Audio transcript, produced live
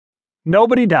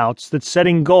Nobody doubts that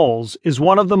setting goals is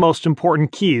one of the most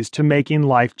important keys to making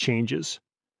life changes,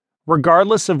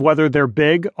 regardless of whether they're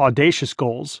big, audacious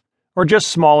goals or just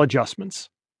small adjustments.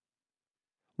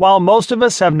 While most of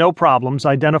us have no problems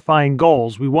identifying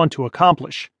goals we want to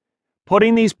accomplish,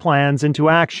 putting these plans into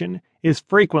action is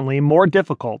frequently more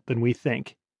difficult than we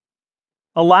think.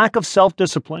 A lack of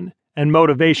self-discipline and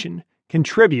motivation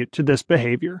contribute to this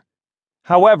behavior.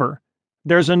 However,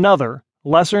 there's another,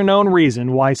 lesser-known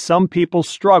reason why some people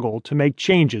struggle to make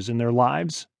changes in their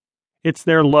lives. It's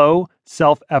their low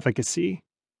self-efficacy.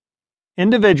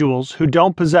 Individuals who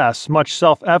don't possess much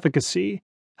self-efficacy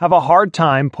have a hard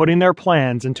time putting their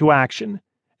plans into action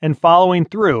and following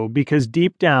through because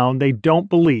deep down they don't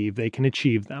believe they can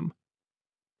achieve them.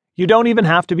 You don't even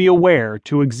have to be aware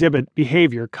to exhibit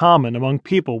behavior common among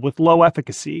people with low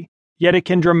efficacy, yet it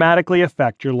can dramatically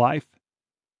affect your life.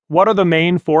 What are the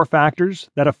main 4 factors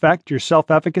that affect your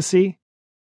self-efficacy?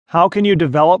 How can you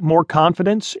develop more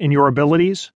confidence in your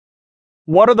abilities?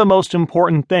 What are the most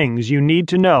important things you need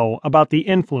to know about the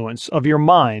influence of your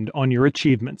mind on your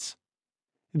achievements?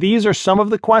 These are some of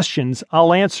the questions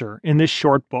I'll answer in this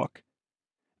short book.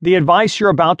 The advice you're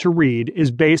about to read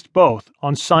is based both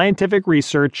on scientific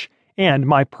research and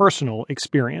my personal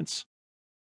experience.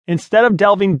 Instead of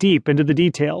delving deep into the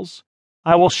details,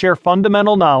 I will share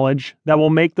fundamental knowledge that will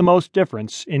make the most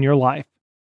difference in your life.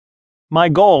 My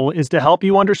goal is to help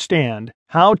you understand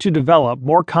how to develop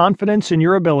more confidence in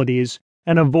your abilities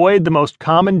and avoid the most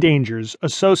common dangers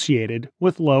associated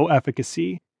with low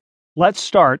efficacy. Let's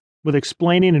start with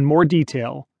explaining in more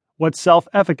detail what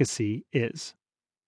self-efficacy is.